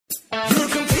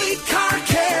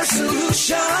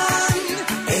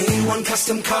A1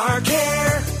 Custom Car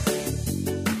Care.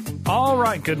 All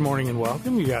right, good morning and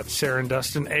welcome. You got Sarah and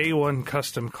Dustin, A1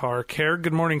 Custom Car Care.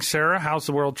 Good morning, Sarah. How's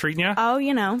the world treating you? Oh,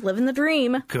 living the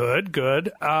dream.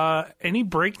 Good. Any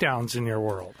breakdowns in your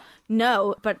world?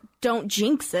 No, but don't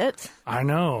jinx it. I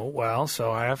know. Well, so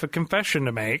I have a confession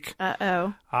to make.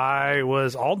 Uh-oh. I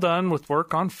was all done with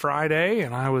work on Friday,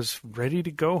 and I was ready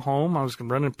to go home. I was going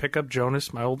to run and pick up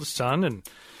Jonas, my oldest son, and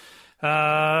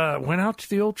went out to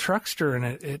the old truckster, and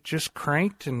it just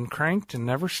cranked and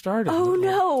never started. Oh,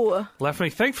 no. Left me.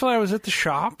 Thankfully, I was at the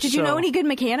shop. Did you know any good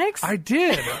mechanics? I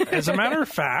did. As a matter of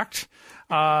fact,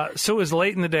 so it was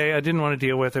late in the day. I didn't want to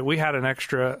deal with it. We had an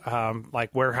extra,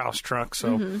 warehouse truck,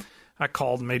 so I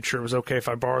called and made sure it was okay if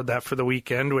I borrowed that for the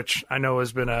weekend, which I know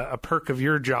has been a perk of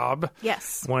your job.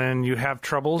 Yes. When you have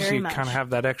troubles, Very you much. kind of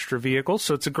have that extra vehicle.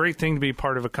 So it's a great thing to be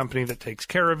part of a company that takes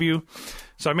care of you.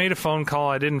 So I made a phone call.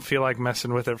 I didn't feel like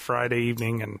messing with it Friday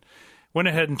evening and went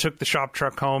ahead and took the shop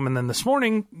truck home. And then this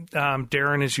morning,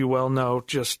 Darren, as you well know,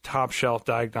 just top shelf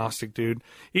diagnostic dude.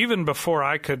 Even before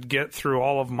I could get through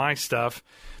all of my stuff,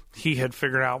 he had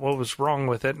figured out what was wrong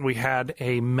with it, and we had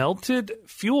a melted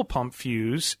fuel pump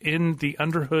fuse in the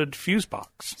underhood fuse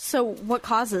box. So what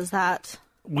causes that?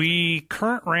 We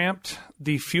current ramped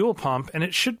the fuel pump, and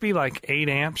it should be like 8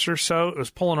 amps or so. It was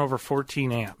pulling over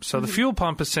 14 amps. So the fuel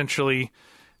pump essentially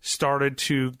started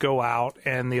to go out,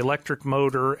 and the electric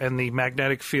motor and the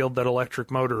magnetic field that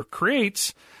electric motor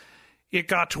creates, it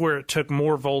got to where it took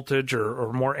more voltage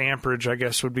or more amperage, I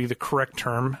guess would be the correct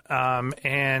term,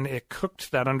 and it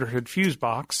cooked that underhood fuse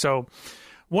box. So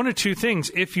one of two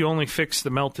things: if you only fix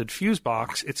the melted fuse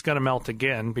box, it's going to melt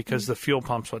again because the fuel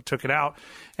pump's what took it out.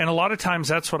 And a lot of times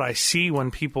that's what I see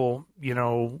when people,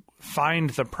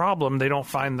 find the problem. They don't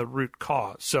find the root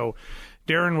cause. So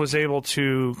Darren was able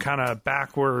to kind of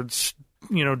backwards,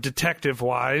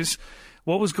 detective-wise,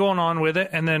 what was going on with it.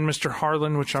 And then Mr.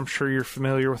 Harlan, which I'm sure you're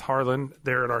familiar with Harlan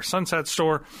there at our Sunset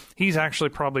store, he's actually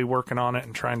probably working on it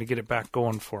and trying to get it back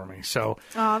going for me. So,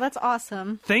 Oh, that's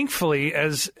awesome. thankfully,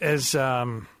 as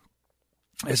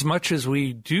much as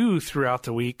we do throughout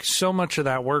the week, so much of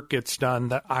that work gets done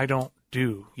that I don't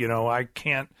do. I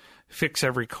can't fix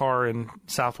every car in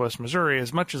Southwest Missouri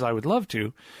as much as I would love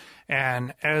to.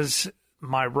 And as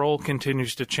my role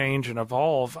continues to change and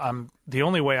evolve, the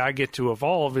only way I get to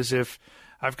evolve is if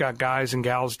I've got guys and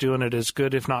gals doing it as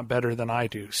good, if not better, than I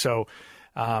do. So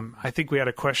I think we had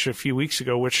a question a few weeks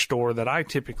ago which store that I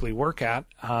typically work at,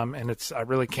 and I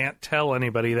really can't tell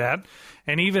anybody that.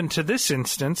 And even to this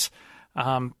instance,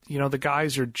 the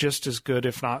guys are just as good,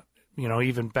 if not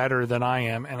even better than I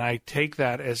am, and I take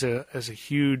that as a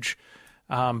huge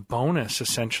bonus.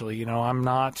 Essentially,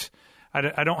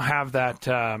 I don't have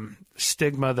that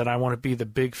stigma that I want to be the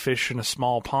big fish in a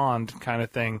small pond kind of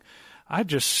thing. I'd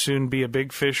just soon be a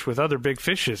big fish with other big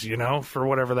fishes, for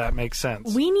whatever that makes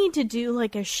sense. We need to do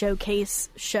like a showcase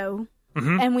show,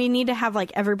 and we need to have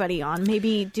like everybody on.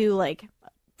 Maybe do like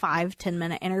 5-10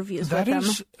 minute interviews with them. That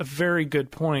is a very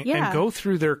good point. Yeah. And go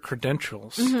through their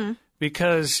credentials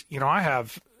because, I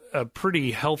have a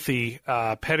pretty healthy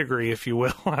pedigree, if you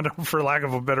will, for lack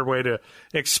of a better way to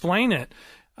explain it.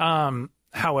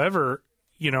 However,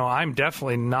 I'm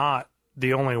definitely not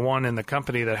the only one in the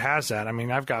company that has that. I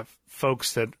mean, I've got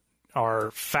folks that are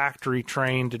factory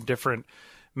trained in different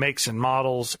makes and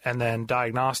models, and then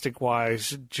diagnostic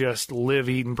wise, just live,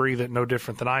 eat, and breathe it no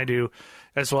different than I do,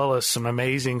 as well as some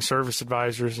amazing service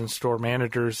advisors and store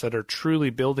managers that are truly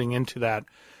building into that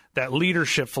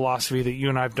leadership philosophy that you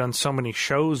and I have done so many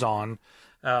shows on.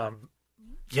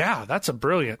 Yeah, that's a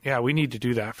brilliant. Yeah, we need to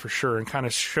do that for sure and kind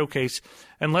of showcase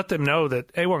and let them know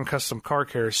that A1 Custom Car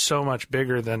Care is so much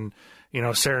bigger than,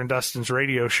 Sarah and Dustin's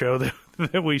radio show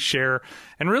that we share.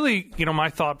 And really, my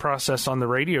thought process on the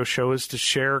radio show is to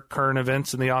share current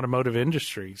events in the automotive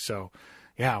industry. So,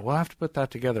 yeah, we'll have to put that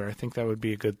together. I think that would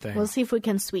be a good thing. We'll see if we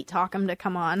can sweet talk them to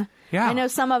come on. Yeah. I know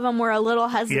some of them were a little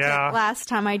hesitant Yeah. last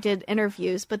time I did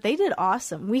interviews, but they did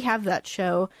awesome. We have that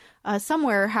show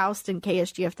somewhere housed in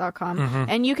ksgf.com,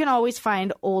 and you can always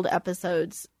find old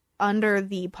episodes under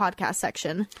the podcast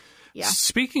section. Yeah.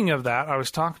 Speaking of that, I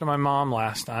was talking to my mom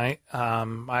last night. I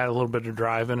had a little bit of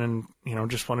driving and,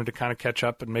 just wanted to kind of catch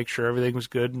up and make sure everything was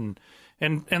good and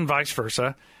vice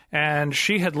versa. And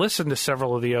she had listened to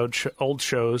several of the old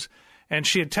shows, and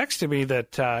she had texted me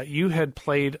that you had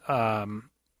played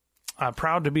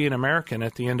Proud to Be an American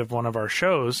at the end of one of our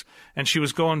shows, and she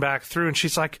was going back through, and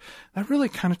she's like, that really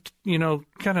kind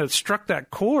of struck that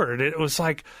chord. It was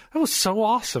like, that was so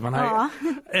awesome.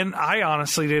 And I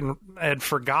honestly had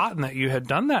forgotten that you had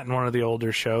done that in one of the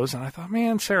older shows, and I thought,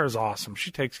 man, Sarah's awesome.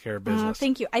 She takes care of business.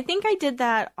 Thank you. I think I did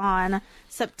that on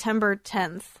September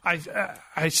 10th.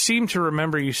 I seem to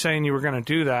remember you saying you were going to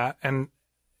do that, and,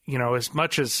 as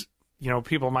much as,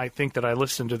 people might think that I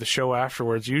listen to the show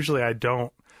afterwards, usually I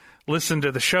don't listen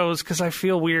to the shows because I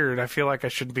feel weird. I feel like I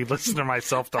shouldn't be listening to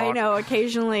myself talk. I know.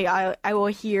 Occasionally I will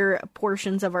hear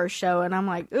portions of our show and I'm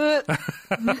like, ugh.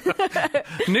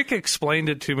 Nick explained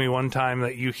it to me one time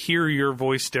that you hear your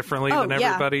voice differently than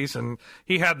everybody's. And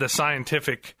he had the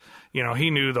scientific,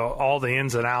 he knew all the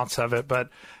ins and outs of it. But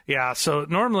yeah, so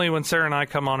normally when Sarah and I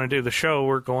come on and do the show,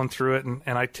 we're going through it.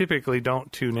 And I typically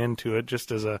don't tune into it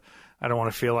just as I don't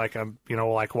want to feel like I'm,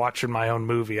 like watching my own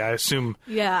movie. I assume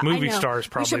movie stars probably don't do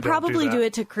that. We should probably do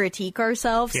it to critique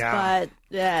ourselves, but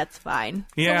that's fine.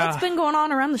 Yeah. So what's been going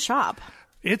on around the shop?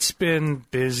 It's been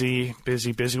busy,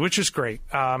 which is great.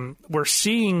 We're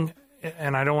seeing,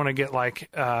 and I don't want to get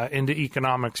into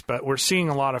economics, but we're seeing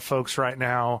a lot of folks right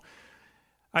now.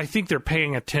 I think they're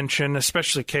paying attention,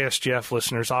 especially KSGF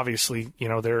listeners. Obviously,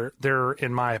 they're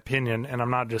in my opinion, and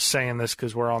I'm not just saying this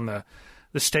because we're on the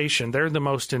station, they're the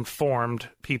most informed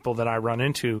people that I run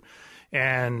into.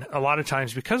 And a lot of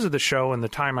times because of the show and the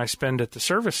time I spend at the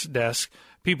service desk,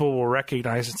 people will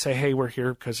recognize and say, hey, we're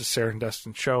here because of Sarah and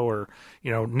Dustin's show, or,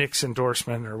 Nick's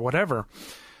endorsement or whatever.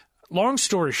 Long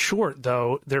story short,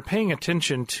 though, they're paying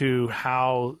attention to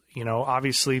how,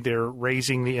 obviously they're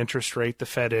raising the interest rate, the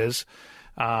Fed is,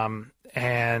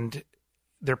 and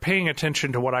they're paying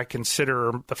attention to what I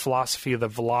consider the philosophy of the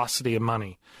velocity of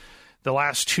money. The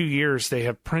last 2 years, they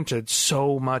have printed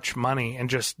so much money and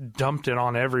just dumped it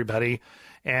on everybody.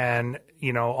 And,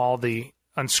 all the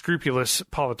unscrupulous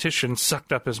politicians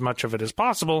sucked up as much of it as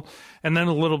possible. And then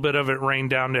a little bit of it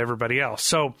rained down to everybody else.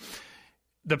 So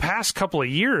the past couple of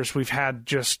years, we've had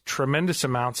just tremendous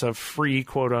amounts of free,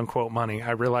 quote unquote, money.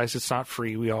 I realize it's not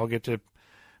free. We all get to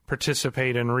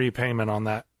participate in repayment on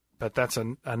that. But that's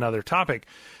another topic.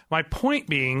 My point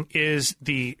being is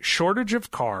the shortage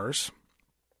of cars,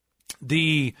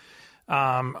 the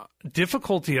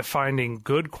difficulty of finding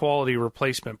good quality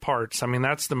replacement parts. I mean,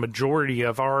 that's the majority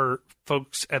of our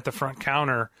folks at the front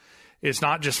counter, is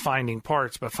not just finding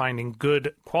parts, but finding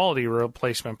good quality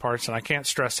replacement parts. And I can't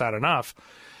stress that enough.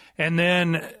 And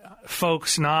then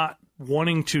folks not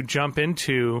wanting to jump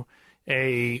into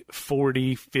a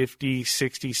 $40,000, $50,000,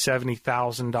 $60,000,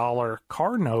 $70,000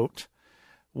 car note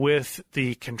with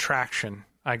the contraction,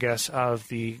 I guess, of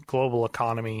the global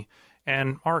economy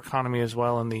and our economy as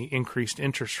well, and the increased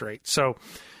interest rate. So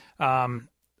a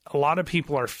lot of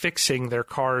people are fixing their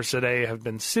cars that have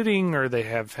been sitting or they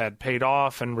have had paid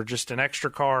off and were just an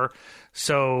extra car.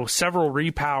 So several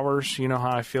repowers, you know how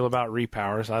I feel about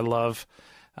repowers. I love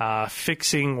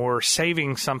fixing or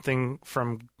saving something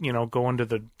from, going to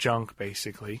the junk,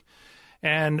 basically.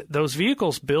 And those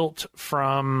vehicles built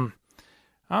from,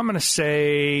 I'm going to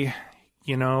say,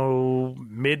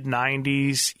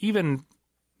 mid-90s, even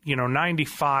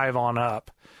 95 on up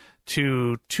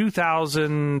to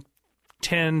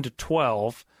 2010 to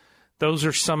 12, those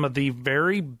are some of the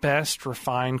very best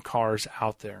refined cars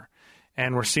out there.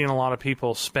 And we're seeing a lot of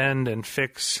people spend and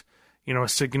fix, a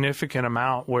significant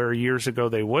amount where years ago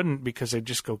they wouldn't, because they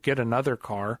just go get another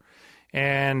car,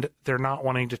 and they're not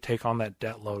wanting to take on that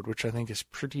debt load, which I think is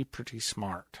pretty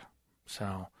smart.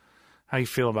 So how you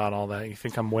feel about all that? You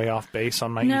think I'm way off base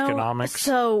on my economics?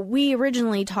 So we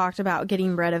originally talked about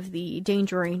getting rid of the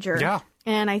Danger Ranger. Yeah.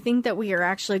 And I think that we are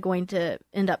actually going to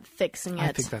end up fixing it.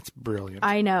 I think that's brilliant.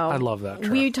 I know. I love that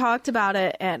truck. We talked about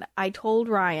it, and I told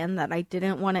Ryan that I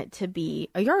didn't want it to be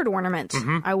a yard ornament.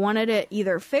 Mm-hmm. I wanted it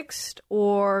either fixed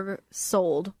or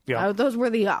sold. Yeah. Those were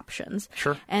the options.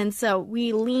 Sure. And so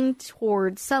we leaned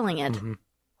towards selling it. Mm-hmm.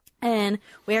 And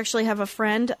we actually have a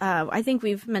friend, I think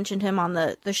we've mentioned him on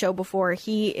the show before.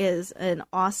 He is an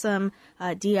awesome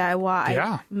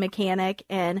DIY mechanic.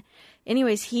 And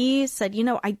anyways, he said,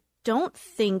 I don't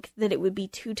think that it would be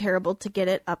too terrible to get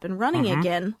it up and running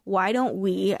again. Why don't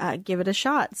we give it a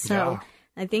shot? So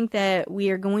I think that we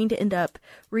are going to end up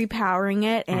repowering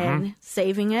it and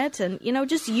saving it and,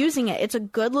 just using it. It's a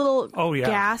good little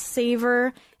gas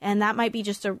saver. And that might be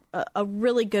just a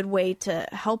really good way to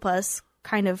help us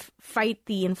kind of fight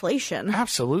the inflation.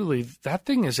 Absolutely. That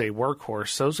thing is a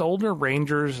workhorse. Those older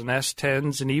Rangers and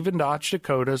S10s and even Dodge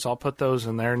Dakotas, I'll put those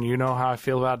in there, and you know how I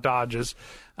feel about Dodges.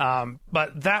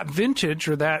 But that vintage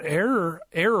or that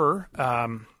error.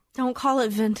 Don't call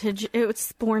it vintage. It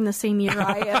was born the same year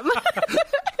I am.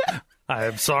 I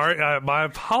am sorry. My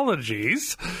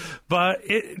apologies. But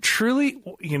it truly,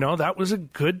 that was a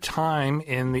good time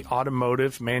in the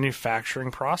automotive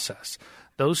manufacturing process.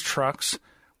 Those trucks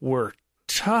were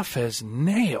tough as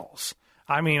nails.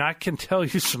 I mean, I can tell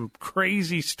you some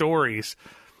crazy stories.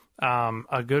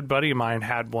 A good buddy of mine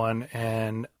had one,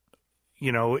 and,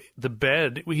 the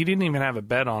bed, he didn't even have a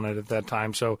bed on it at that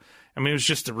time. So, I mean, it was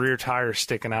just the rear tire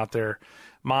sticking out there.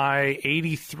 My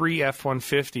 83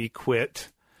 F-150 quit.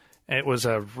 It was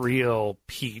a real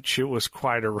peach. It was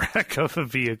quite a wreck of a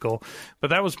vehicle. But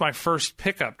that was my first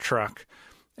pickup truck.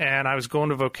 And I was going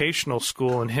to vocational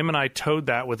school, and him and I towed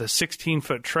that with a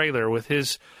 16-foot trailer with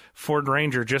his Ford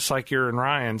Ranger, just like your and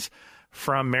Ryan's,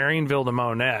 from Marionville to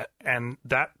Monette. And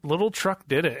that little truck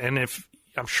did it. And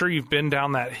I'm sure you've been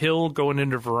down that hill going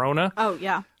into Verona. Oh,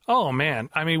 yeah. Oh, man.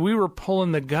 I mean, we were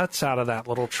pulling the guts out of that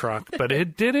little truck, but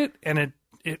it did it, and it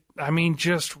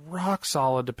just rock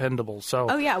solid, dependable. So,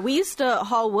 oh yeah, we used to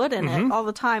haul wood in it all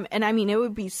the time, and I mean, it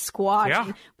would be squatching.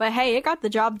 Yeah. But hey, it got the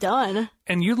job done.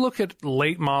 And you look at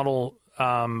late model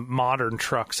modern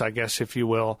trucks, I guess, if you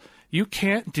will, you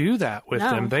can't do that with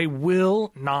them. They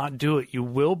will not do it. You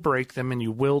will break them and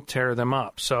you will tear them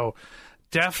up. So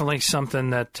definitely something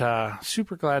that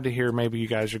super glad to hear maybe you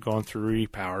guys are going through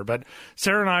repower. But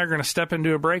Sarah and I are going to step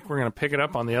into a break. We're going to pick it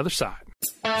up on the other side.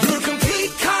 Your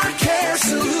complete car care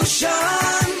solution.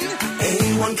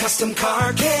 A1 Custom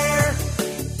Car Care.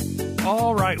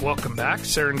 All right, welcome back.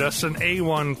 Sarah and Dustin,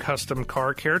 A1 Custom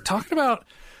Car Care. Talking about,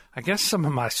 I guess, some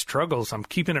of my struggles. I'm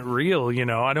keeping it real,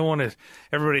 I don't want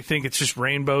everybody think it's just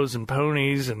rainbows and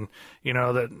ponies and,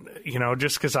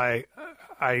 just because I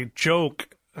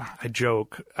joke,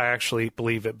 I actually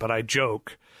believe it, but I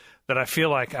joke that I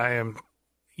feel like I am,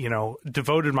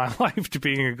 devoted my life to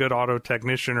being a good auto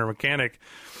technician or mechanic,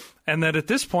 and that at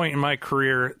this point in my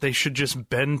career, they should just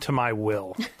bend to my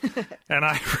will. And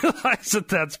I realize that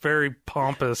that's very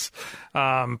pompous,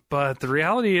 but the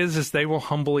reality is they will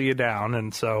humble you down.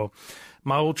 And so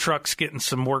my old truck's getting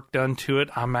some work done to it.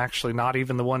 I'm actually not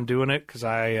even the one doing it because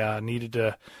I needed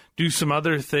to do some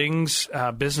other things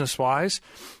business-wise.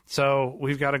 So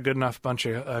we've got a good enough bunch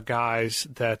of guys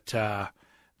that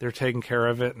they're taking care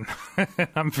of it. And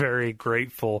I'm very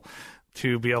grateful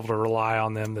to be able to rely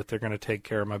on them that they're going to take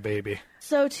care of my baby.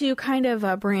 So to kind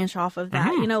of branch off of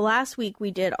that, last week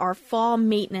we did our fall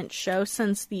maintenance show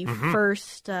since the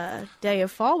first day of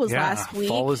fall was last week.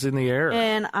 Fall is in the air.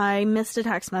 And I missed a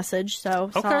text message, so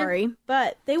sorry.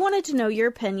 But they wanted to know your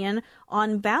opinion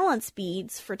on balance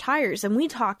beads for tires. And we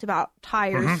talked about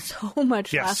tires so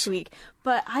much last week.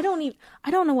 But I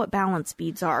don't know what balance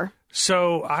beads are.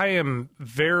 So I am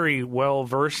very well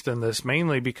versed in this,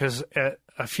 mainly because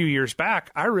a few years back,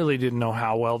 I really didn't know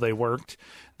how well they worked.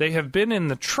 They have been in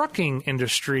the trucking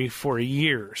industry for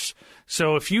years.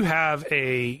 So if you have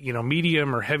a,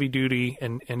 medium or heavy duty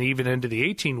and even into the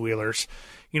 18-wheelers,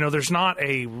 there's not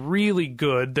a really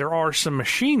good, there are some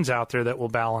machines out there that will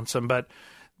balance them, but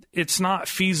it's not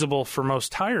feasible for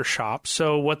most tire shops.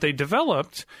 So what they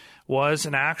developed was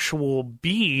an actual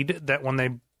bead that when they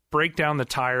break down the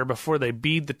tire before they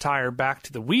bead the tire back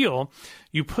to the wheel,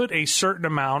 you put a certain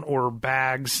amount or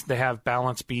bags, they have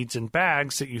balance beads in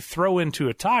bags that you throw into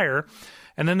a tire,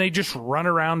 and then they just run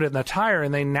around in the tire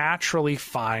and they naturally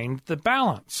find the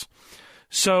balance.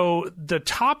 So the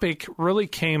topic really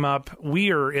came up,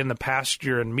 we are in the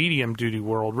passenger and medium duty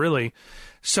world really,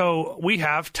 so we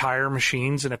have tire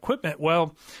machines and equipment.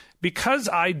 Well, because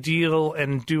I deal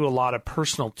and do a lot of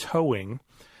personal towing,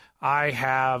 I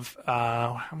have,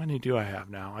 how many do I have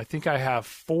now? I think I have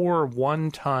 4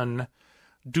 one-ton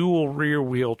dual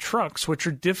rear-wheel trucks, which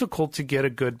are difficult to get a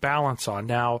good balance on.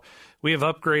 Now, we have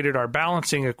upgraded our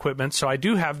balancing equipment, so I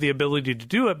do have the ability to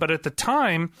do it. But at the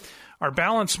time, our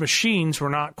balance machines were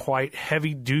not quite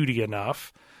heavy-duty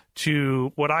enough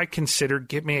to what I consider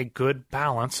get me a good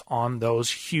balance on those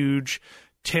huge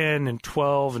 10 and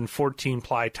 12 and 14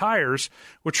 ply tires,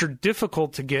 which are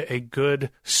difficult to get a good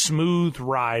smooth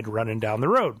ride running down the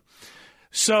road.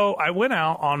 So I went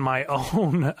out on my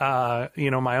own,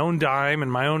 my own dime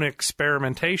and my own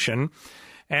experimentation,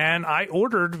 and I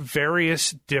ordered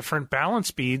various different balance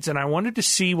beads, and I wanted to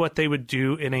see what they would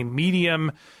do in a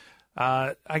medium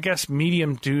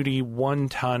duty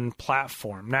 1-ton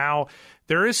platform. Now,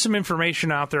 there is some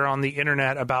information out there on the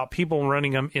internet about people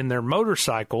running them in their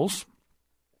motorcycles.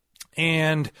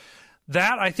 And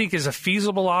that, I think, is a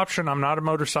feasible option. I'm not a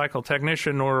motorcycle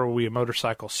technician, nor are we a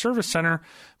motorcycle service center.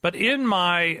 But in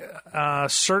my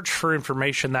search for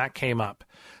information, that came up.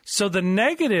 So the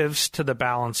negatives to the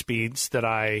balance beads that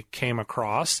I came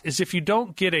across is if you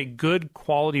don't get a good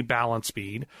quality balance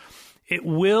bead, it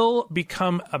will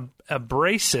become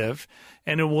abrasive,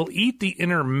 and it will eat the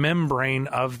inner membrane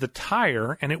of the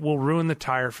tire, and it will ruin the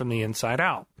tire from the inside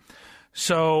out.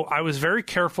 So I was very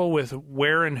careful with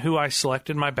where and who I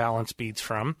selected my balance beads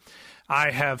from.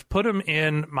 I have put them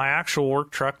in my actual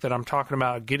work truck that I'm talking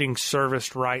about getting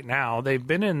serviced right now. They've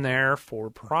been in there for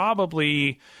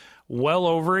probably well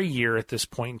over a year at this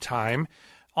point in time.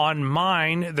 On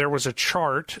mine, there was a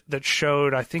chart that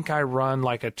showed, I think I run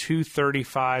like a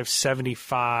 235,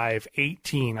 75,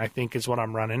 18, I think is what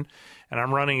I'm running. And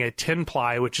I'm running a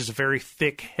 10-ply, which is a very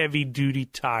thick, heavy-duty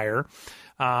tire.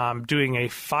 Doing a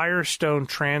Firestone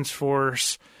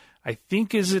Transforce, I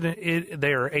think they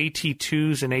are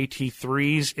AT2s and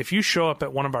AT3s. If you show up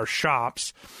at one of our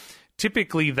shops,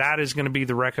 typically that is going to be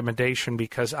the recommendation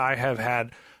because I have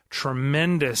had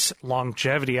tremendous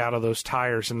longevity out of those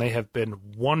tires, and they have been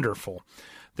wonderful.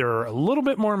 They're a little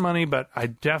bit more money, but I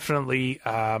definitely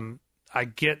I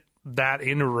get that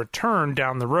in return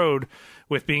down the road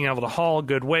with being able to haul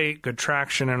good weight, good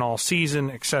traction in all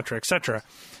season, et cetera, et cetera.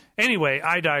 Anyway,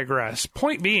 I digress.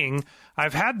 Point being,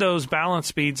 I've had those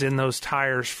balance beads in those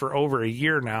tires for over a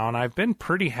year now, and I've been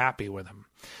pretty happy with them.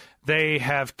 They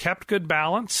have kept good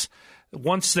balance.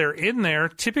 Once they're in there,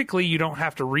 typically you don't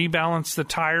have to rebalance the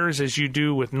tires as you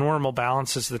do with normal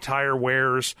balance. As the tire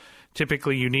wears,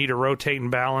 typically you need a rotating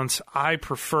balance. I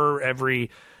prefer every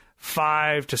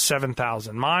 5,000 to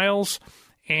 7,000 miles.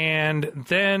 And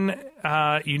then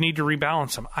you need to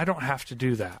rebalance them. I don't have to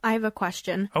do that. I have a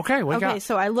question. Okay,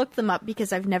 so I looked them up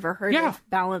because I've never heard of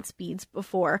balance beads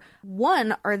before.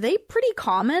 One, are they pretty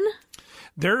common?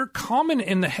 They're common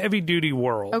in the heavy-duty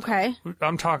world. Okay.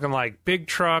 I'm talking like big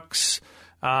trucks,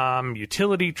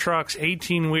 utility trucks,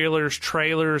 18-wheelers,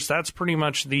 trailers. That's pretty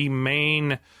much the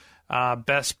main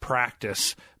best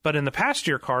practice. But in the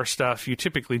passenger car stuff, you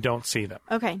typically don't see them.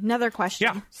 Okay, another question.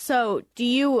 Yeah. So do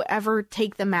you ever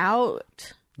take them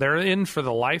out? They're in for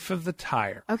the life of the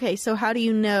tire. Okay, so how do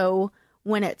you know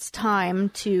when it's time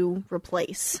to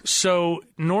replace? So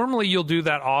normally you'll do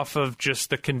that off of just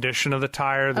the condition of the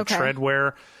tire, the tread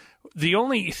wear. The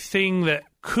only thing that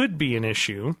could be an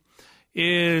issue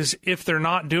is if they're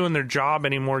not doing their job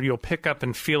anymore, you'll pick up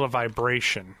and feel a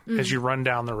vibration as you run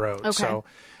down the road. Okay. So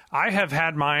I have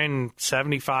had mine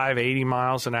 75, 80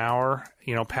 miles an hour,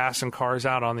 passing cars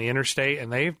out on the interstate,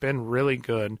 and they've been really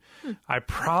good. I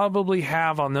probably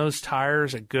have on those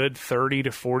tires a good 30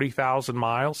 to 40,000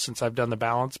 miles since I've done the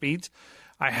balance beads.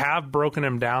 I have broken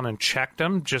them down and checked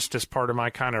them just as part of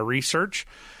my kind of research.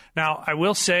 Now, I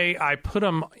will say I put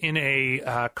them in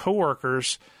a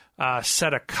coworker's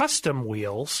set of custom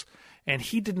wheels, and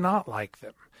he did not like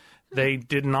them. They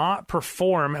did not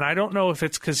perform, and I don't know if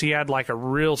it's because he had like a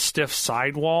real stiff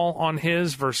sidewall on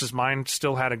his versus mine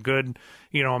still had a good,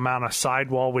 amount of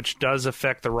sidewall, which does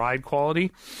affect the ride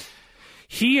quality.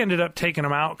 He ended up taking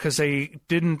them out because they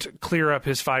didn't clear up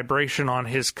his vibration on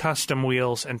his custom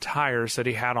wheels and tires that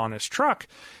he had on his truck.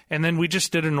 And then we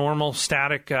just did a normal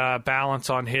static balance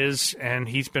on his, and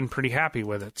he's been pretty happy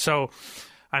with it. So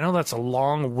I know that's a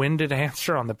long-winded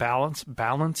answer on the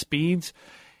balance beads.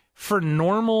 For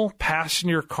normal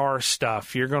passenger car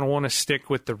stuff, you're going to want to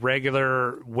stick with the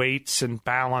regular weights and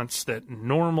balance that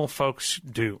normal folks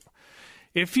do.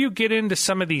 If you get into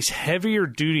some of these heavier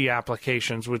duty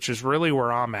applications, which is really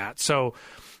where I'm at. So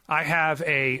I have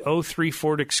a 03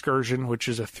 Ford Excursion, which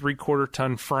is a 3/4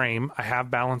 ton frame. I have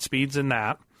balance beads in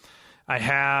that. I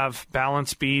have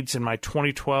balance beads in my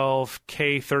 2012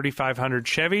 K3500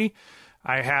 Chevy.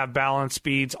 I have balance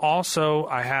beads also.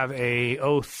 I have a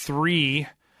 03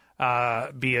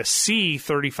 be a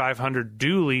C3500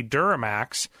 Dually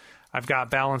Duramax. I've got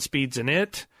balance beads in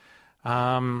it.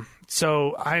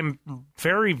 So I'm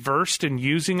very versed in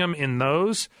using them in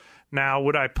those. Now,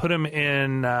 would I put them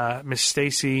in Miss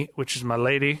Stacy, which is my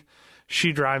lady?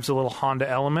 She drives a little Honda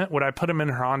Element. Would I put them in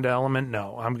her Honda Element?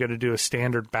 No, I'm going to do a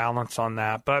standard balance on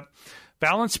that. But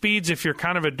balance beads, if you're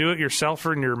kind of a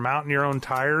do-it-yourselfer and you're mounting your own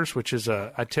tires, which is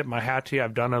I tip my hat to you.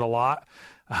 I've done it a lot.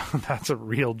 That's a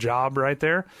real job right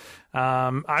there.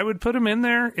 I would put them in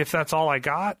there if that's all I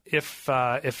got. If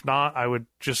not, I would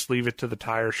just leave it to the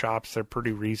tire shops. They're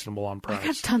pretty reasonable on price. I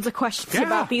have tons of questions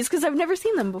about these because I've never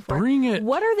seen them before. Bring it.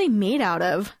 What are they made out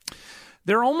of?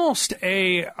 They're almost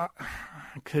I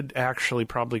could actually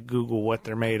probably Google what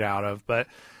they're made out of, but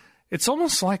It's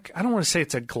almost like, I don't want to say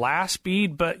it's a glass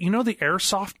bead, but you know the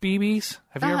airsoft BBs?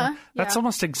 Have you ever? That's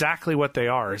almost exactly what they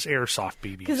are, is airsoft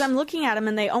BBs. Because I'm looking at them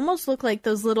and they almost look like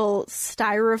those little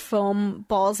styrofoam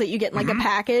balls that you get in like a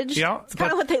package. Yeah, it's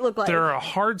kind of what they look like. They're a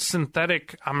hard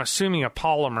synthetic, I'm assuming a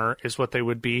polymer is what they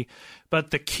would be.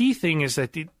 But the key thing is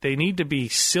that they need to be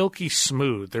silky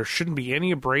smooth. There shouldn't be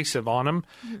any abrasive on them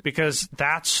because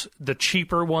that's the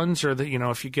cheaper ones, or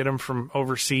if you get them from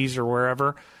overseas or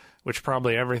wherever, which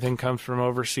probably everything comes from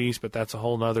overseas, but that's a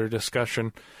whole nother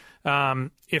discussion.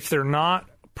 If they're not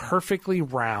perfectly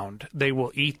round, they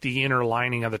will eat the inner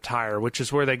lining of the tire, which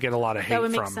is where they get a lot of hate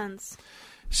from. That would make sense.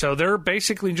 So they're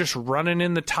basically just running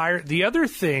in the tire. The other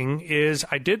thing is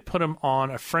I did put them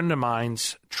on a friend of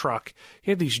mine's truck.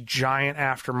 He had these giant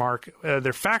aftermarket,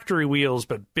 they're factory wheels,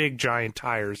 but big giant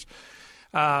tires.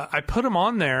 I put them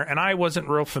on there, and I wasn't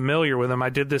real familiar with them. I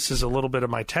did this as a little bit of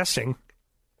my testing.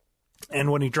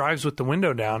 And when he drives with the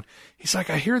window down, he's like,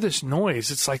 I hear this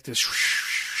noise. It's like this.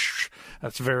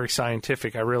 That's very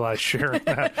scientific. I realize sharing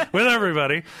that with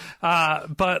everybody.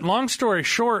 But long story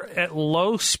short, at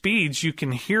low speeds, you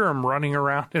can hear them running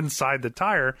around inside the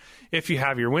tire if you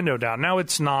have your window down. Now,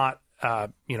 it's not,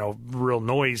 real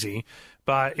noisy.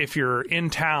 But if you're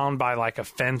in town by like a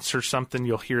fence or something,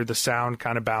 you'll hear the sound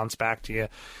kind of bounce back to you.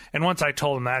 And once I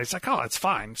told him that, he's like, oh, it's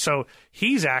fine. So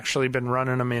he's actually been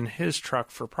running them in his truck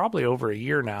for probably over a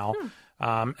year now.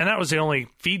 And that was the only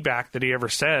feedback that he ever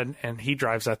said. And he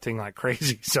drives that thing like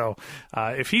crazy. So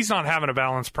if he's not having a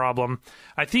balance problem,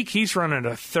 I think he's running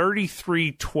a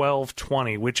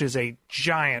 33-12-20, which is a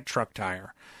giant truck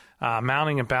tire.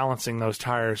 Mounting and balancing those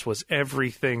tires was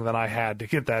everything that I had to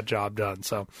get that job done.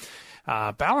 So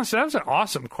balance, that was an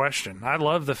awesome question. I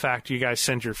love the fact you guys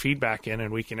send your feedback in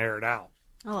and we can air it out.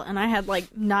 Oh, and I had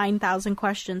like 9,000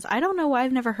 questions. I don't know why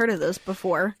I've never heard of those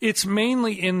before. It's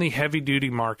mainly in the heavy-duty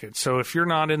market. So if you're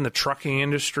not in the trucking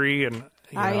industry, and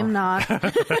I am not.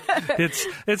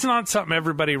 it's not something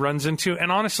everybody runs into.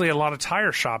 And honestly, a lot of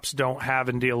tire shops don't have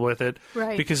and deal with it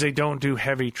because they don't do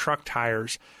heavy truck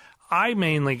tires. I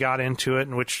mainly got into it,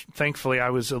 in which thankfully I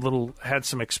was had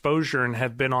some exposure and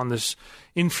have been on this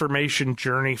information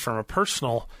journey from a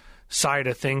personal side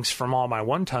of things from all my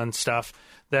 1-ton stuff.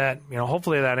 That,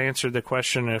 hopefully that answered the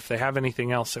question. And if they have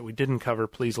anything else that we didn't cover,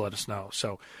 please let us know.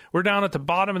 So we're down at the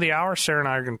bottom of the hour. Sarah and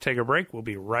I are going to take a break. We'll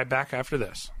be right back after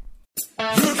this.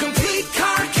 Your complete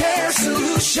car care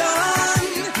solution.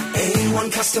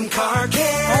 A1 Custom Car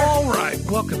Care. All right,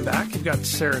 welcome back. You've got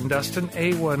Sarah and Dustin,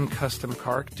 A1 Custom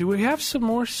Car. Do we have some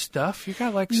more stuff? You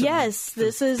got like some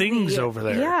this is things over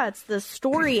there. Yeah, it's the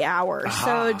story hour.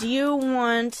 So do you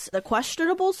want the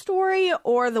questionable story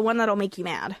or the one that'll make you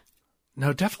mad?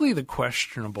 No, definitely the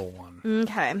questionable one.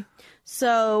 Okay.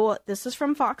 So this is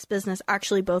from Fox Business.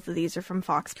 Actually, both of these are from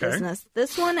Fox Business.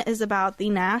 This one is about the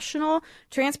National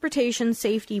Transportation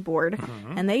Safety Board,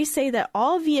 and they say that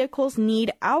all vehicles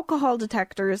need alcohol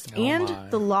detectors,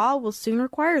 and the law will soon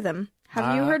require them.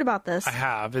 Have you heard about this? I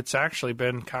have. It's actually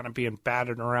been kind of being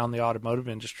batted around the automotive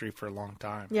industry for a long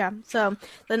time. Yeah. So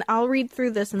then I'll read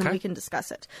through this and then we can discuss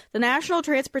it. The National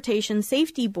Transportation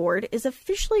Safety Board is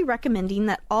officially recommending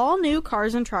that all new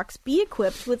cars and trucks be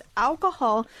equipped with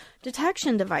alcohol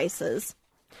detection devices.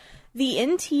 The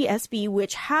NTSB,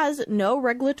 which has no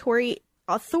regulatory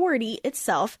authority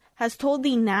itself, has told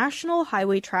the National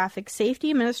Highway Traffic Safety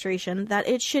Administration that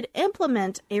it should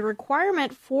implement a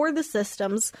requirement for the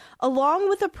systems along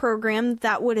with a program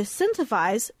that would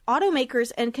incentivize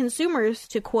automakers and consumers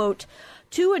to, quote,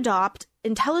 to adopt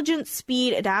intelligent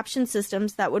speed adaptation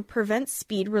systems that would prevent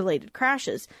speed-related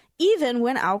crashes, even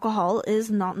when alcohol is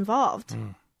not involved.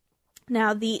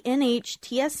 Now, the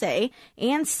NHTSA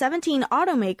and 17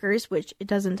 automakers, which it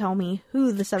doesn't tell me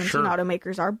who the 17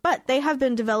 automakers are, but they have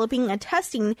been developing and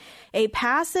testing a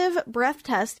passive breath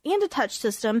test and a touch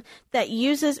system that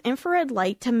uses infrared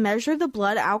light to measure the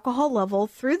blood alcohol level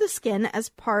through the skin as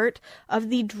part of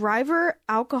the driver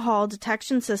alcohol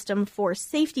detection system for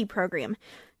safety program.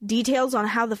 Details on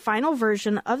how the final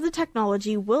version of the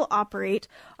technology will operate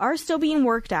are still being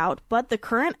worked out, but the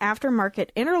current aftermarket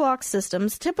interlock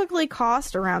systems typically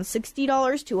cost around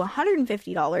 $60 to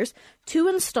 $150 to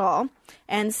install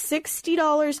and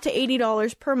 $60 to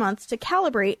 $80 per month to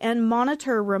calibrate and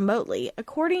monitor remotely,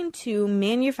 according to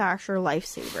manufacturer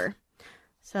Lifesaver.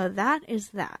 So that is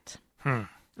that. I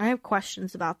have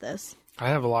questions about this. I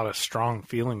have a lot of strong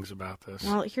feelings about this.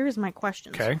 Well, here's my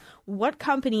questions. Okay. What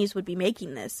companies would be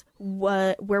making this?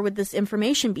 Where would this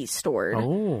information be stored?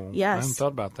 Oh, yes. I haven't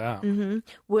thought about that.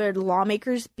 Would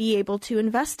lawmakers be able to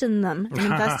invest in them and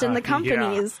invest in the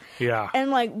companies? Yeah.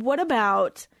 And, what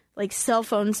about like cell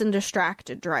phones and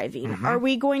distracted driving. Are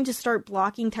we going to start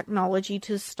blocking technology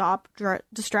to stop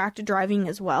distracted driving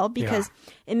as well? Because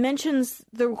it mentions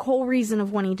the whole reason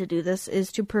of wanting to do this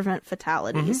is to prevent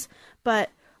fatalities. But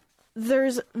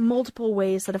there's multiple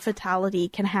ways that a fatality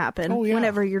can happen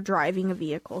whenever you're driving a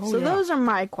vehicle. So those are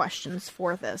my questions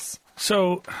for this.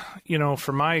 So,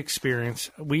 from my experience,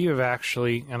 we have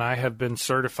actually, and I have been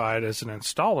certified as an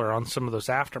installer on some of those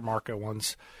aftermarket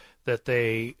ones that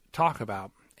they talk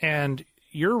about. And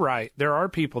you're right. There are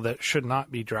people that should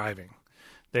not be driving.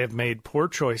 They have made poor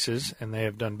choices and they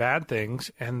have done bad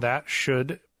things, and that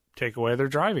should take away their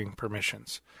driving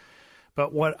permissions.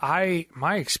 But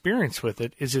my experience with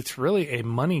it is it's really a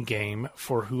money game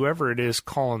for whoever it is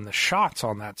calling the shots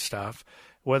on that stuff,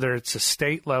 whether it's a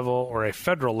state level or a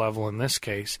federal level in this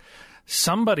case.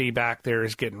 Somebody back there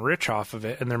is getting rich off of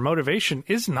it, and their motivation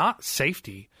is not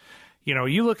safety.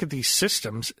 You look at these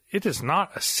systems, it is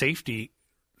not a safety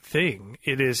thing.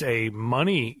 It is a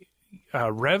money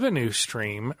revenue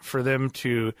stream for them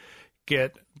to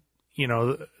get,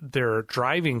 their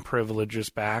driving privileges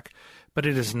back. But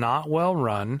it is not well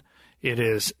run. It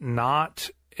is not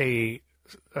a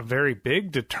very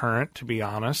big deterrent, to be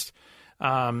honest.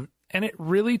 And it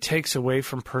really takes away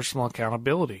from personal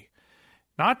accountability.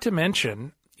 Not to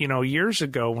mention, years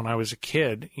ago when I was a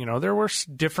kid, there were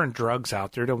different drugs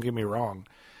out there, don't get me wrong.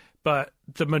 But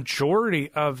the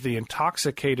majority of the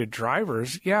intoxicated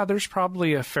drivers, there's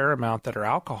probably a fair amount that are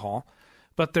alcohol,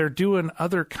 but they're doing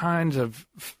other kinds of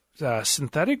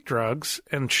synthetic drugs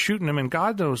and shooting them in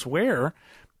God knows where.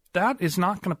 That is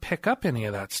not going to pick up any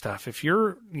of that stuff. If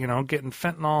you're, getting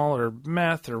fentanyl or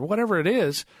meth or whatever it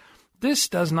is, this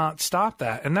does not stop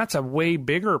that. And that's a way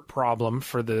bigger problem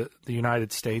for the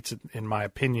United States, in my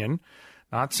opinion.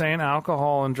 Not saying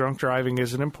alcohol and drunk driving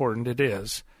isn't important. It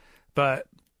is. But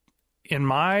in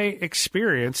my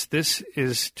experience, this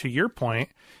is, to your point,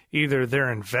 either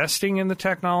they're investing in the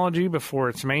technology before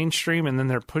it's mainstream and then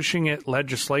they're pushing it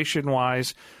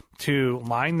legislation-wise to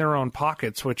line their own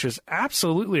pockets, which is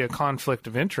absolutely a conflict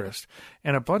of interest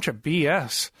and a bunch of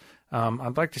BS.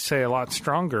 I'd like to say a lot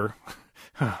stronger,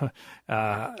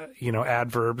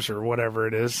 adverbs or whatever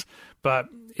it is, but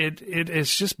it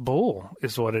is just bull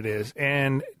is what it is.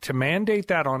 And to mandate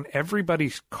that on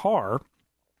everybody's car,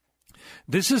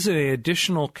 this is an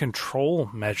additional control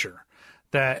measure.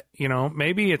 That,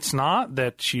 maybe it's not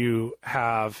that you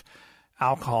have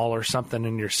alcohol or something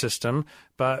in your system,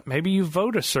 but maybe you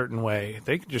vote a certain way.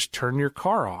 They can just turn your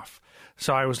car off.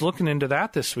 So I was looking into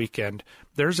that this weekend.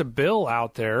 There's a bill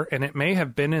out there, and it may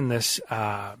have been in this,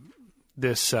 what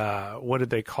did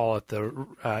they call it?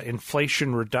 The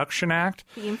Inflation Reduction Act.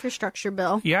 The infrastructure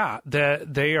bill. Yeah,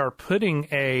 that they are putting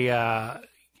a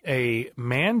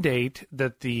mandate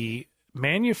that the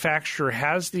manufacturer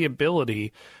has the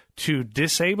ability to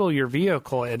disable your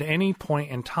vehicle at any point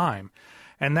in time.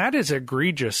 And that is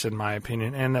egregious, in my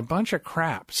opinion, and a bunch of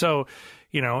crap. So,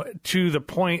 to the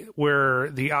point where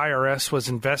the IRS was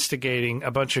investigating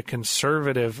a bunch of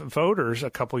conservative voters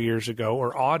a couple years ago,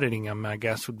 or auditing them, I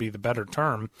guess would be the better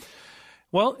term.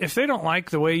 Well, if they don't like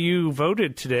the way you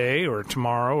voted today or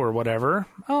tomorrow or whatever,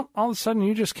 well, all of a sudden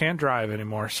you just can't drive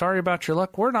anymore. Sorry about your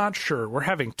luck. We're not sure. We're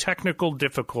having technical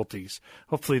difficulties.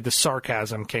 Hopefully the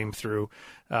sarcasm came through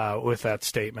with that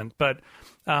statement. But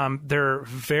they're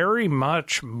very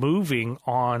much moving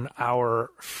on our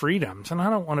freedoms. And I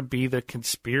don't want to be the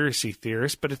conspiracy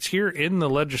theorist, but it's here in the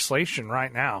legislation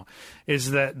right now,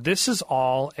 is that this is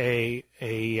all a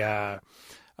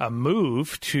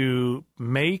move to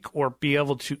make or be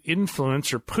able to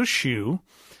influence or push you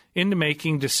into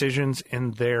making decisions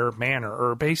in their manner,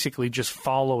 or basically just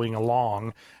following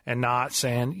along and not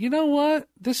saying, you know what,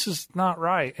 this is not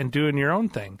right, and doing your own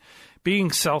thing.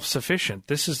 Being self-sufficient.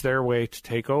 This is their way to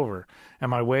take over.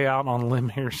 Am I way out on a limb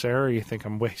here, Sarah? You think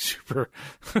I'm way super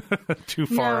too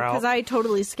far out? No, because I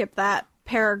totally skipped that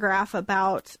paragraph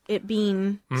about it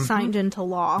being signed into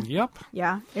law. Yep.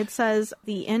 Yeah. It says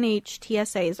the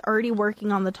NHTSA is already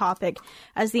working on the topic,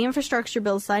 as the infrastructure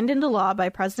bill signed into law by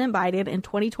President Biden in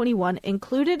 2021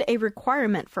 included a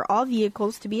requirement for all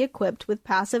vehicles to be equipped with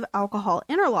passive alcohol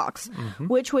interlocks,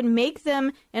 which would make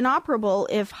them inoperable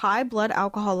if high blood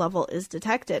alcohol level is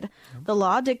detected. The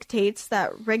law dictates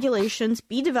that regulations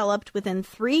be developed within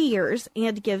 3 years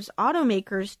and gives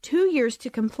automakers 2 years to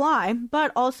comply,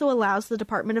 but also allows the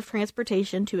Department of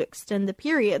Transportation to extend the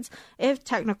periods if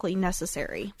technically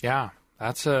necessary. Yeah,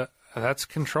 that's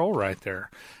control right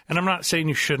there. And I'm not saying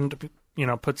you shouldn't,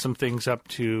 put some things up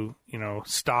to,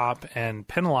 stop and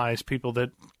penalize people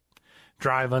that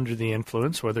drive under the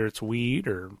influence, whether it's weed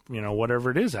or,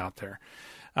 whatever it is out there.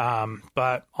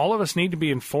 But all of us need to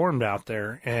be informed out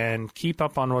there and keep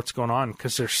up on what's going on,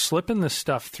 because they're slipping this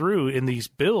stuff through in these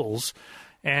bills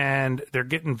and they're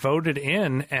getting voted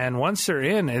in. And once they're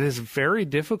in, it is very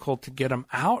difficult to get them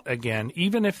out again,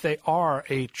 even if they are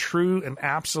a true and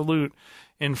absolute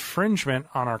infringement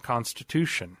on our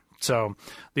Constitution. So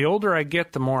the older I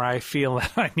get, the more I feel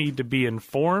that I need to be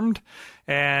informed.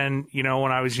 And, you know,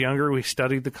 when I was younger, we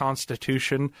studied the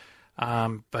Constitution,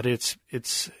 but it's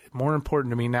more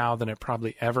important to me now than it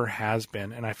probably ever has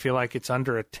been. And I feel like it's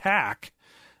under attack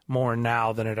more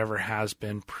now than it ever has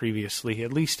been previously,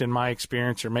 at least in my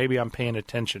experience, or maybe I'm paying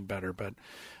attention better. But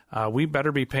we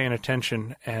better be paying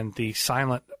attention, and the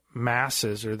silent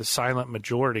masses, or the silent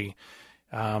majority,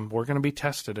 we're going to be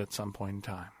tested at some point in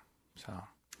time. So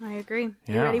I agree.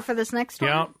 Yeah. You ready for this next one?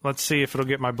 Yeah, let's see if it'll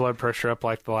get my blood pressure up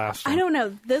like the last one. I don't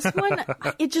know. This one,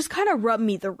 it just kind of rubbed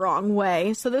me the wrong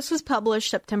way. So this was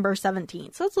published September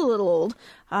 17th. So it's a little old.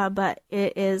 But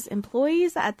it is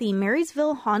employees at the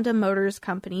Marysville Honda Motors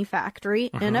Company factory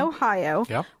in Ohio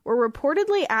were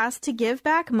reportedly asked to give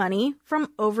back money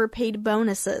from overpaid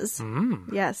bonuses.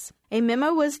 Yes. A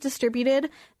memo was distributed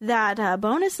that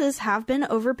bonuses have been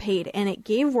overpaid, and it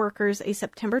gave workers a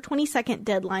September 22nd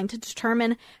deadline to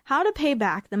determine how to pay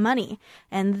back the money.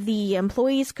 And the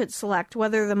employees could select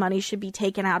whether the money should be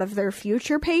taken out of their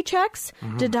future paychecks,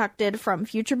 deducted from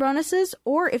future bonuses,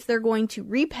 or if they're going to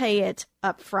repay it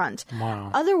up front.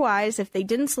 Wow. Otherwise, if they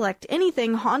didn't select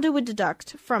anything, Honda would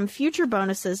deduct from future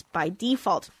bonuses by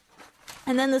default.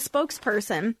 And then the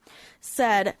spokesperson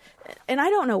said, and I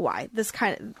don't know why,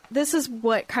 this is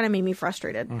what kind of made me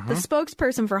frustrated. The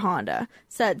spokesperson for Honda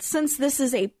said, since this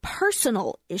is a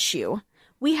personal issue,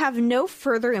 we have no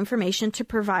further information to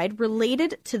provide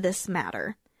related to this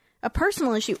matter. A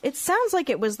personal issue. It sounds like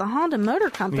it was the Honda Motor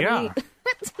Company. Yeah.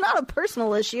 It's not a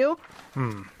personal issue.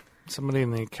 Somebody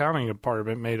in the accounting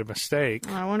department made a mistake.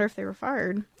 I wonder if they were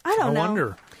fired. I don't know. I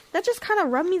wonder. That just kind of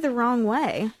rubbed me the wrong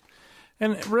way.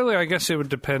 And really, I guess it would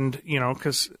depend, you know,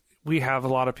 because we have a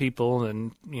lot of people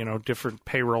and, you know, different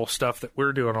payroll stuff that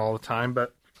we're doing all the time.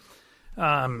 But,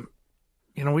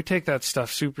 you know, we take that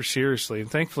stuff super seriously.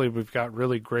 And thankfully, we've got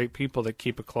really great people that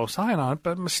keep a close eye on it.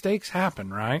 But mistakes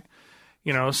happen, right?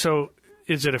 You know, so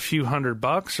is it a few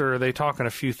 $100 or are they talking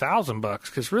a few $1,000?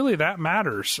 Because really that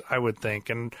matters, I would think.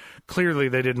 And clearly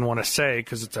they didn't want to say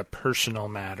because it's a personal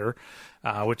matter,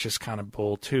 which is kind of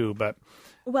bull too. But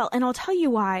well, and I'll tell you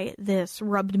why this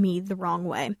rubbed me the wrong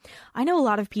way. I know a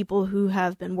lot of people who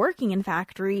have been working in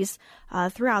factories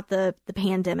throughout the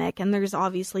pandemic, and there's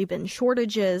obviously been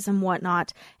shortages and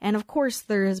whatnot. And of course,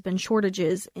 there has been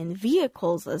shortages in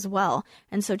vehicles as well.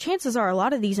 And so chances are a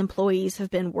lot of these employees have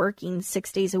been working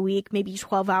 6 days a week, maybe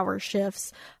 12-hour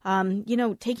shifts, you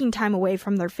know, taking time away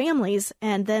from their families.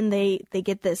 And then they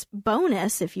get this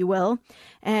bonus, if you will,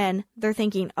 and they're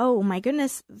thinking, oh my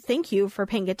goodness, thank you for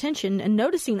paying attention and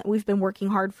noticing that we've been working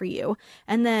hard for you.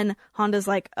 And then Honda's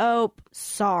like, oh,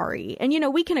 sorry. And, you know,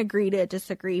 we can agree to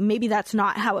disagree. Maybe that's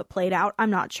not how it played out. I'm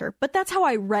not sure. But that's how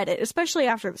I read it, especially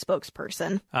after the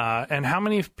spokesperson. And how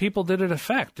many people did it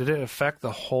affect? Did it affect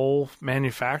the whole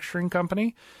manufacturing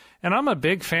company? And I'm a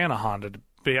big fan of Honda, to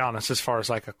be honest, as far as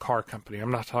like a car company.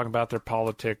 I'm not talking about their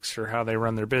politics or how they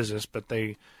run their business, but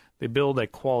they build a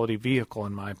quality vehicle,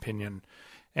 in my opinion.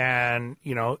 And,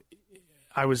 you know,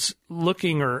 I was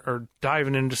looking or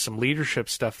diving into some leadership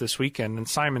stuff this weekend, and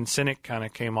Simon Sinek kind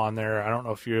of came on there. I don't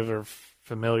know if you're ever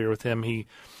familiar with him. He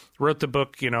wrote the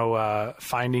book, you know,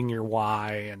 Finding Your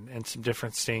Why and some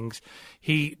different things.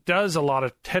 He does a lot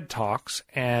of TED Talks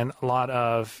and a lot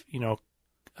of, you know,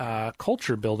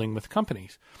 culture building with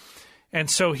companies. And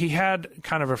so he had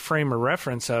kind of a frame of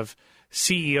reference of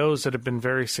CEOs that have been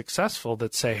very successful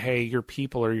that say, hey, your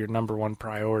people are your number one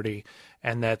priority,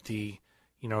 and that the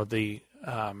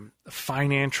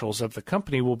financials of the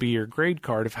company will be your grade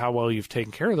card of how well you've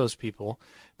taken care of those people.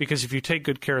 Because if you take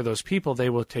good care of those people, they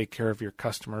will take care of your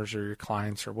customers or your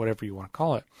clients or whatever you want to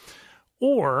call it.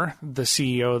 Or the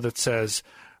CEO that says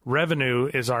revenue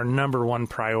is our number one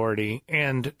priority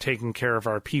and taking care of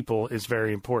our people is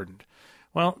very important.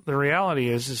 Well, the reality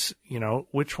is, you know,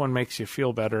 which one makes you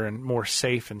feel better and more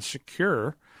safe and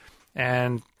secure?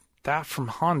 And that from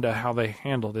Honda, how they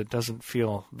handled it, doesn't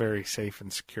feel very safe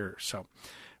and secure. So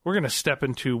we're going to step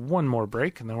into one more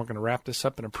break, and then we're going to wrap this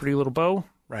up in a pretty little bow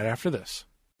right after this.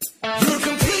 Your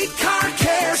complete car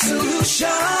care solution.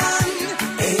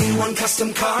 A1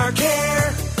 Custom Car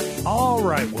Care. All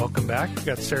right, welcome back. We've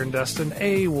got Sarah and Dustin,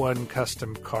 A1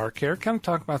 Custom Car Care, kind of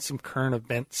talking about some current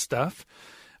event stuff.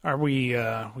 Are we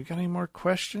got any more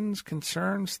questions,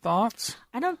 concerns, thoughts?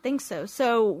 I don't think so.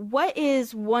 So what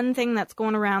is one thing that's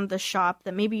going around the shop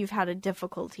that maybe you've had a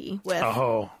difficulty with?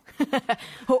 Oh.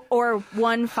 Or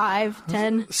 1, 5,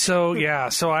 10? So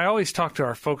I always talk to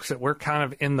our folks that we're kind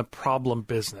of in the problem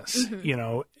business. You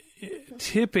know,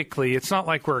 typically it's not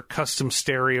like we're a custom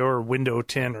stereo or window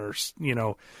tint or, you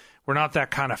know, we're not that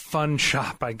kind of fun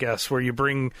shop, I guess, where you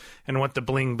bring and want the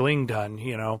bling bling done,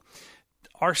 you know.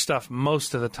 Our stuff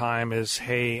most of the time is,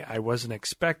 hey, I wasn't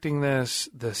expecting this.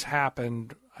 This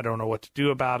happened. I don't know what to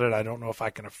do about it. I don't know if I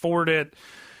can afford it.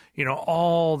 You know,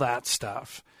 all that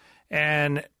stuff.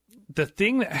 And the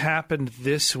thing that happened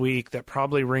this week that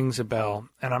probably rings a bell,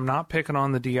 and I'm not picking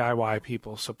on the DIY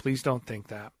people, so please don't think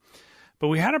that, but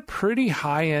we had a pretty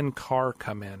high-end car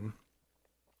come in.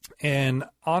 And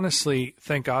honestly,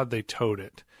 thank God they towed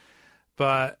it.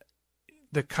 But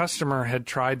the customer had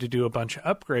tried to do a bunch of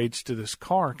upgrades to this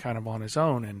car kind of on his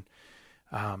own.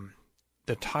 And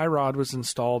the tie rod was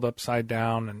installed upside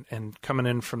down and coming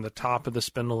in from the top of the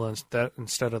spindle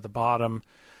instead of the bottom.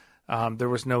 There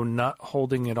was no nut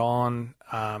holding it on.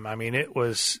 I mean, it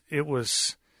was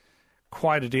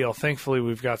quite a deal. Thankfully,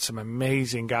 we've got some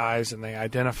amazing guys, and they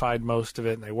identified most of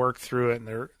it, and they worked through it, and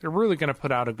they're really going to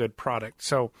put out a good product.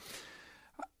 So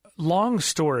long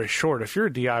story short, if you're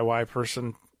a DIY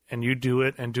person and you do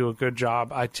it and do a good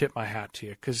job, I tip my hat to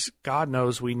you, because God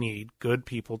knows we need good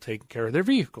people taking care of their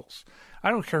vehicles.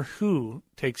 I don't care who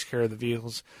takes care of the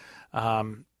vehicles.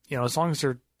 You know, as long as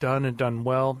they're done and done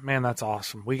well, man, that's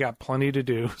awesome. We got plenty to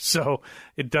do, so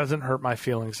it doesn't hurt my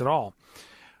feelings at all.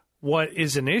 What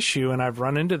is an issue, and I've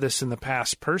run into this in the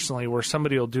past personally, where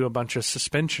somebody will do a bunch of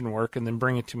suspension work and then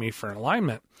bring it to me for an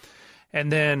alignment.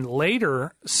 And then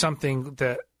later, something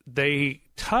that they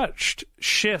touched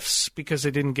shifts because they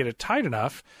didn't get it tight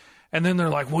enough. And then they're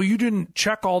like, well, you didn't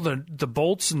check all the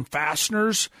bolts and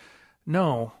fasteners.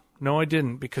 No, I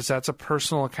didn't, because that's a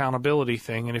personal accountability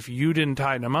thing. And if you didn't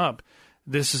tighten them up,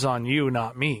 this is on you,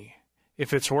 not me.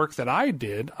 If it's work that I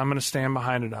did, I'm going to stand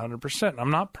behind it 100%.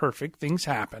 I'm not perfect. Things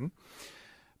happen.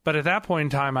 But at that point in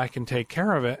time, I can take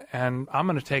care of it, and I'm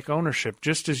going to take ownership,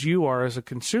 just as you are as a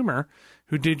consumer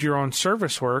who did your own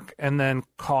service work and then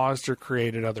caused or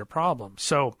created other problems.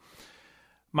 So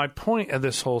my point of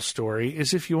this whole story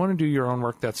is, if you want to do your own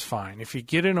work, that's fine. If you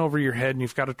get in over your head and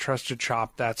you've got a trusted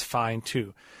shop, that's fine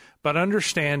too. But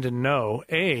understand and know,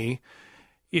 A,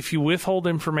 if you withhold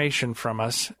information from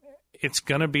us, it's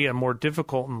going to be a more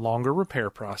difficult and longer repair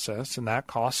process, and that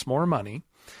costs more money.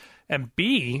 And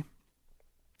B,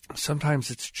 sometimes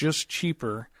it's just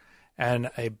cheaper and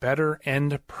a better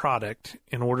end product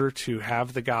in order to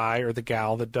have the guy or the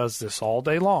gal that does this all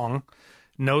day long,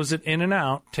 knows it in and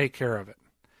out, take care of it.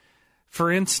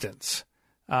 For instance,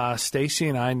 Stacy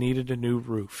and I needed a new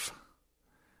roof.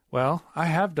 Well, I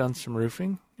have done some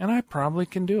roofing, and I probably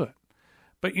can do it.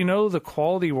 But you know, the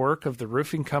quality work of the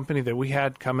roofing company that we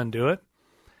had come and do it,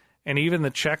 and even the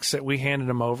checks that we handed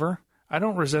them over, I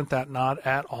don't resent that, not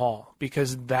at all,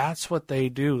 because that's what they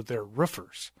do. They're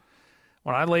roofers.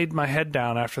 When I laid my head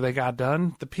down after they got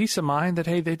done, the peace of mind that,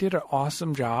 hey, they did an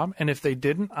awesome job, and if they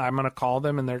didn't, I'm going to call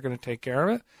them and they're going to take care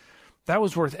of it, that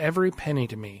was worth every penny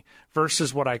to me,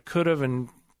 versus what I could have and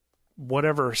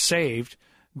whatever saved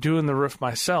doing the roof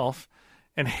myself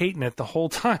and hating it the whole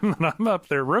time that I'm up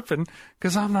there roofing,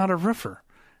 because I'm not a roofer.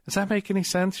 Does that make any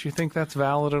sense? You think that's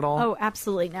valid at all? Oh,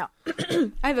 absolutely. Now,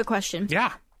 I have a question.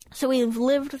 Yeah. So we've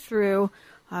lived through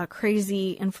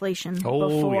crazy inflation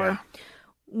before. Yeah.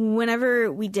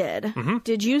 Whenever we did,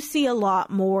 did you see a lot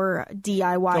more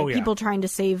DIY people trying to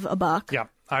save a buck? Yeah,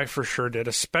 I for sure did,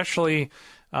 especially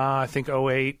I think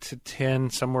 08 to 10,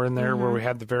 somewhere in there, where we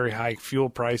had the very high fuel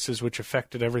prices, which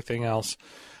affected everything else.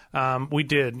 We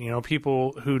did,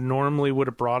 people who normally would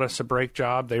have brought us a brake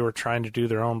job, they were trying to do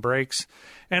their own brakes.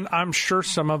 And I'm sure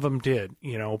some of them did,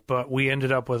 but we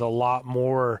ended up with a lot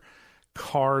more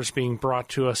cars being brought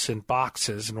to us in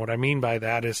boxes. And what I mean by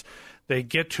that is they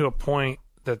get to a point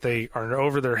that they are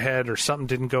over their head or something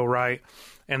didn't go right,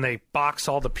 and they box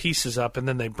all the pieces up, and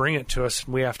then they bring it to us,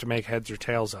 and we have to make heads or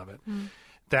tails of it.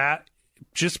 That,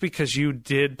 just because you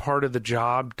did part of the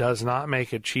job does not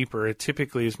make it cheaper. It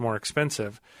typically is more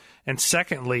expensive. And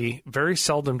secondly, very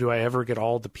seldom do I ever get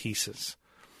all the pieces.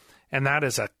 And that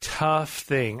is a tough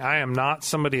thing. I am not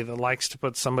somebody that likes to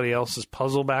put somebody else's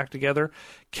puzzle back together.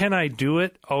 Can I do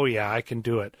it? Oh, yeah, I can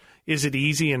do it. Is it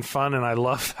easy and fun and I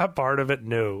love that part of it?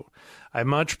 No. I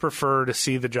much prefer to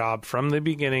see the job from the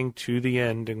beginning to the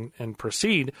end and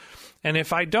proceed. And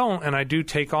if I don't, and I do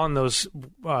take on those,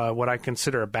 what I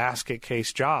consider a basket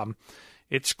case job,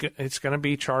 it's going to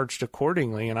be charged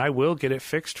accordingly, and I will get it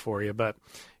fixed for you. But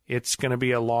it's going to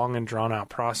be a long and drawn-out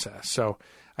process. So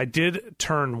I did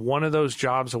turn one of those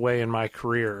jobs away in my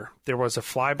career. There was a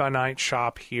fly-by-night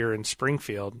shop here in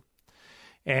Springfield,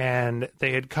 and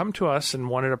they had come to us and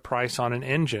wanted a price on an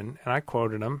engine, and I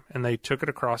quoted them, and they took it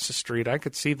across the street. I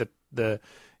could see it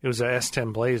was a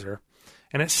S10 Blazer,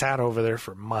 and it sat over there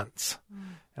for months.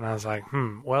 And I was like,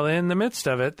 Well, in the midst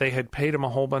of it, they had paid them a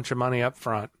whole bunch of money up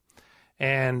front,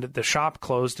 and the shop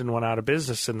closed and went out of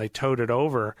business, and they towed it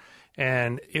over,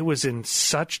 and it was in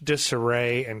such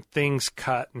disarray and things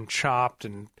cut and chopped,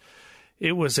 and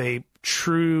it was a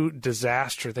true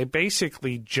disaster. They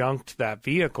basically junked that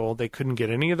vehicle. They couldn't get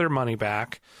any of their money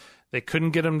back. They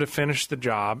couldn't get them to finish the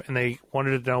job, and they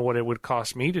wanted to know what it would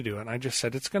cost me to do it. And I just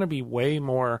said, it's going to be way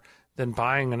more than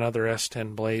buying another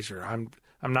S10 Blazer.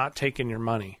 I'm not taking your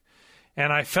money.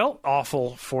 And I felt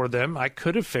awful for them. I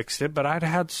could have fixed it, but I'd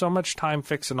had so much time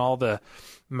fixing all the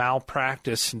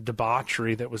malpractice and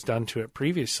debauchery that was done to it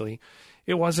previously.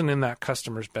 It wasn't in that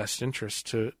customer's best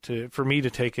interest for me to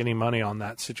take any money on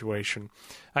that situation.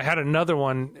 I had another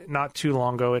one not too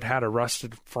long ago. It had a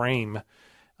rusted frame.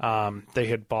 They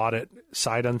had bought it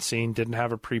sight unseen, didn't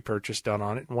have a pre-purchase done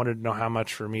on it, and wanted to know how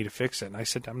much for me to fix it. And I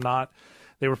said, I'm not.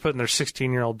 They were putting their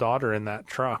 16-year-old daughter in that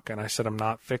truck, and I said, I'm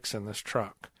not fixing this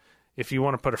truck. If you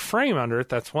want to put a frame under it,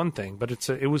 that's one thing, but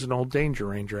it was an old Danger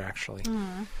Ranger, actually.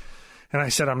 And I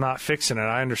said, I'm not fixing it.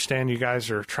 I understand you guys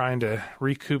are trying to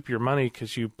recoup your money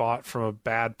because you bought from a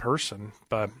bad person,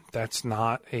 but that's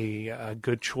not a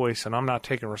good choice, and I'm not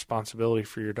taking responsibility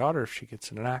for your daughter if she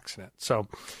gets in an accident. So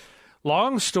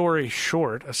long story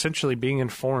short, essentially being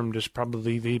informed is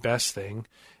probably the best thing.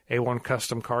 A1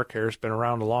 Custom Car Care has been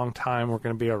around a long time. We're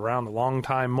going to be around a long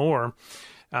time more.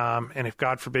 And if,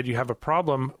 God forbid, you have a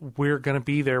problem, we're going to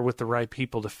be there with the right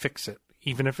people to fix it.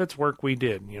 Even if it's work we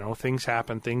did, things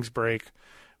happen, things break.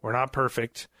 We're not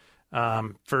perfect.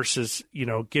 Versus,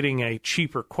 getting a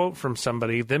cheaper quote from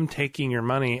somebody, them taking your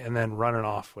money and then running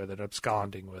off with it,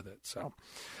 absconding with it. So,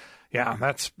 yeah,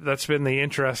 that's been the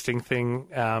interesting thing.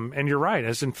 And you're right.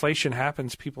 As inflation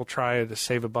happens, people try to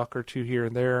save a buck or two here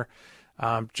and there.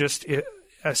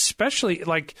 Especially,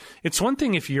 it's one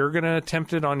thing if you're going to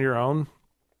attempt it on your own.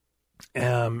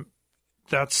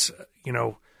 That's,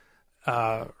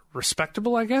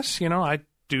 respectable, I guess. I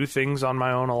do things on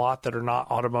my own a lot that are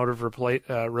not automotive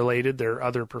related. They're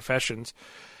other professions.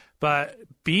 But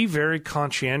be very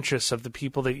conscientious of the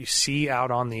people that you see out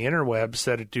on the interwebs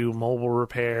that do mobile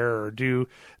repair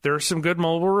there are some good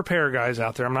mobile repair guys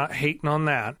out there. I'm not hating on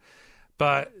that.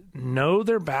 But know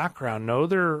their background, know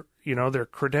their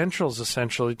credentials,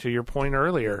 essentially, to your point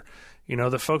earlier.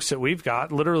 The folks that we've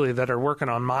got literally that are working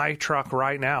on my truck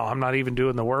right now, I'm not even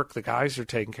doing the work. The guys are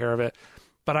taking care of it.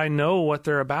 But I know what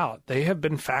they're about. They have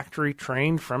been factory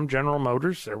trained from General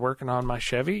Motors. They're working on my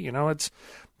Chevy.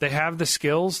 They have the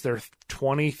skills. They're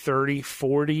 20, 30,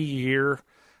 40-year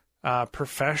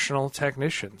professional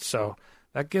technicians. So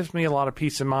that gives me a lot of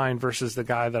peace of mind versus the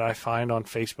guy that I find on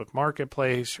Facebook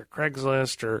Marketplace or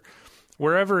Craigslist or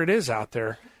wherever it is out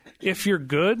there. If you're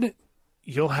good,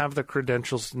 you'll have the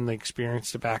credentials and the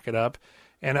experience to back it up.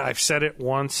 And I've said it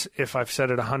once, if I've said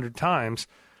it 100 times,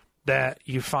 that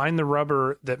you find the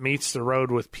rubber that meets the road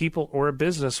with people or a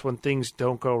business when things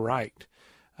don't go right.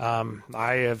 I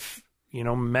have,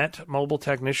 met mobile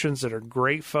technicians that are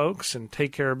great folks and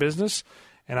take care of business,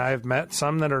 and I have met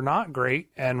some that are not great.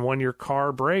 And when your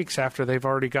car breaks after they've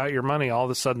already got your money, all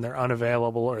of a sudden they're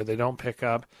unavailable or they don't pick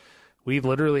up. We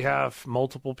literally have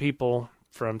multiple people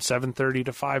from 7:30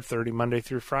 to 5:30 Monday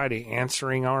through Friday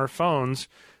answering our phones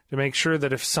to make sure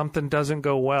that if something doesn't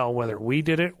go well, whether we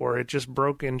did it or it just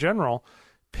broke in general,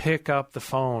 pick up the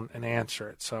phone and answer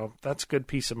it. So that's good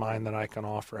peace of mind that I can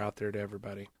offer out there to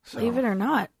everybody. So, believe it or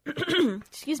not,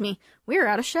 excuse me, we're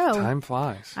out of show. Time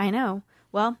flies. I know.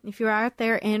 Well, if you're out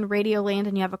there in Radio Land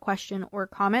and you have a question or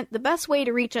comment, the best way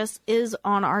to reach us is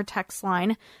on our text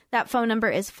line. That phone number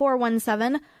is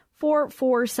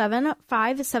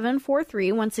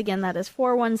 417-447-5743. Once again, that is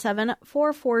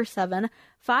 417-447-5743.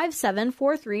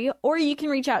 Or you can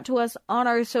reach out to us on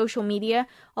our social media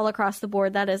all across the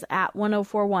board. That is at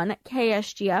 1041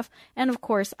 KSGF. And of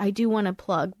course, I do want to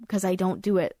plug, because I don't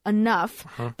do it enough,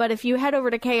 but if you head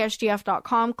over to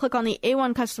KSGF.com, click on the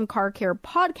A1 Custom Car Care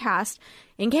podcast.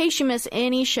 In case you miss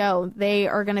any show, they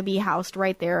are going to be housed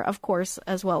right there, of course,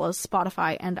 as well as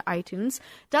Spotify and iTunes.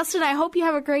 Dustin, I hope you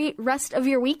have a great rest of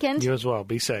your weekend. You as well.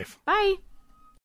 Be safe. Bye.